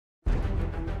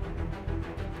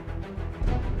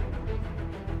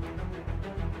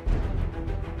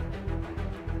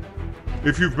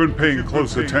If you've been paying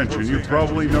close attention, you've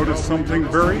probably noticed something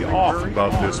very off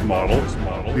about this model.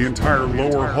 The entire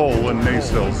lower hull and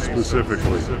nacelles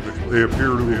specifically. They appear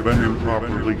to have been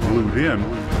improperly glued in.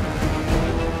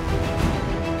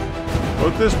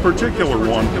 But this particular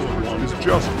one is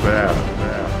just bad.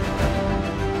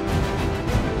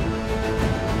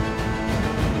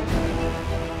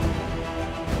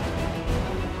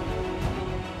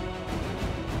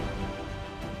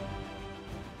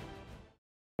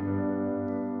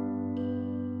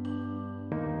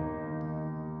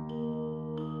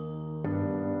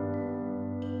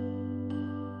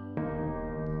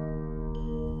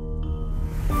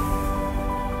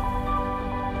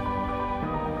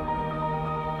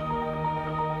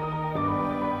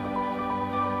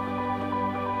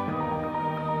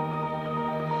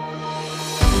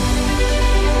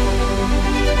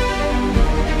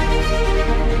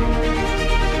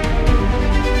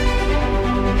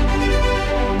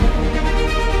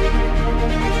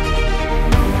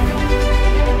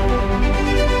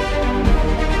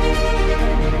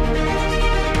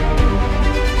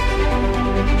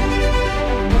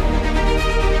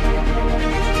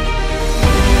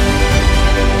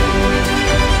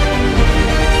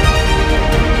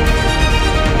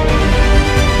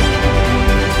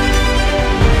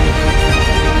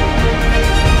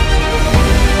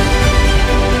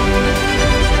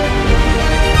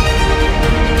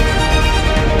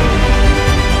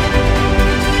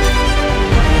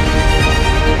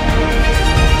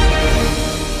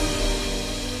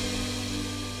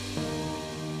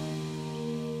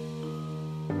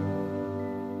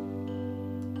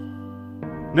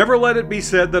 Never let it be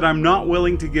said that I'm not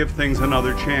willing to give things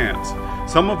another chance.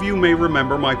 Some of you may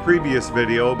remember my previous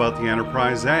video about the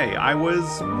Enterprise A. I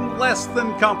was less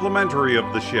than complimentary of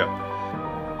the ship.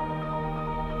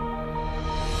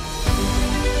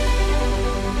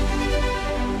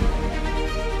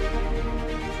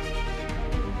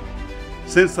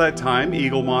 Since that time,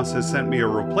 Eaglemoss has sent me a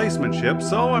replacement ship,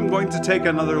 so I'm going to take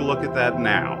another look at that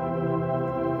now.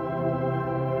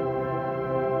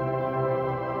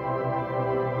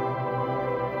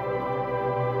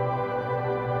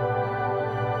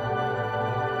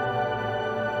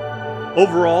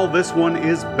 Overall, this one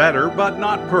is better, but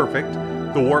not perfect.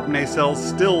 The warp nacelles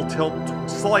still tilt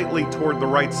slightly toward the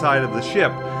right side of the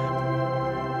ship.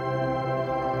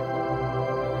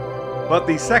 But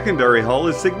the secondary hull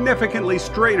is significantly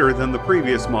straighter than the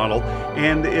previous model,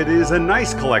 and it is a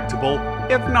nice collectible,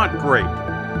 if not great.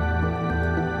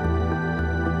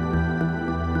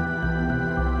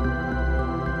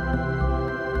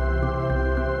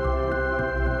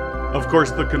 Of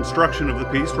course, the construction of the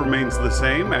piece remains the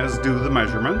same, as do the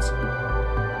measurements.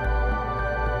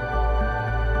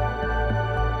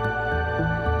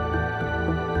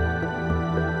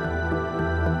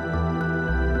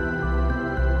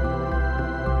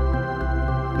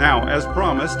 Now, as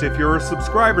promised, if you're a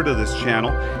subscriber to this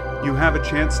channel, you have a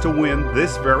chance to win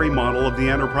this very model of the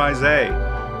Enterprise A.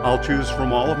 I'll choose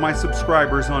from all of my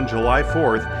subscribers on July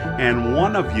 4th, and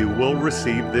one of you will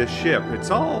receive this ship.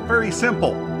 It's all very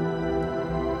simple.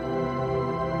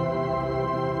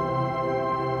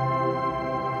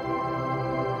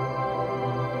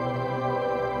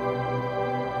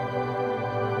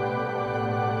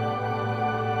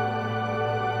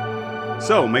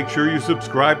 So make sure you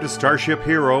subscribe to Starship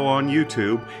Hero on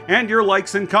YouTube, and your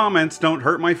likes and comments don't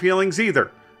hurt my feelings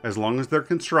either, as long as they're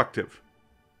constructive.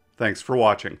 Thanks for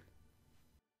watching.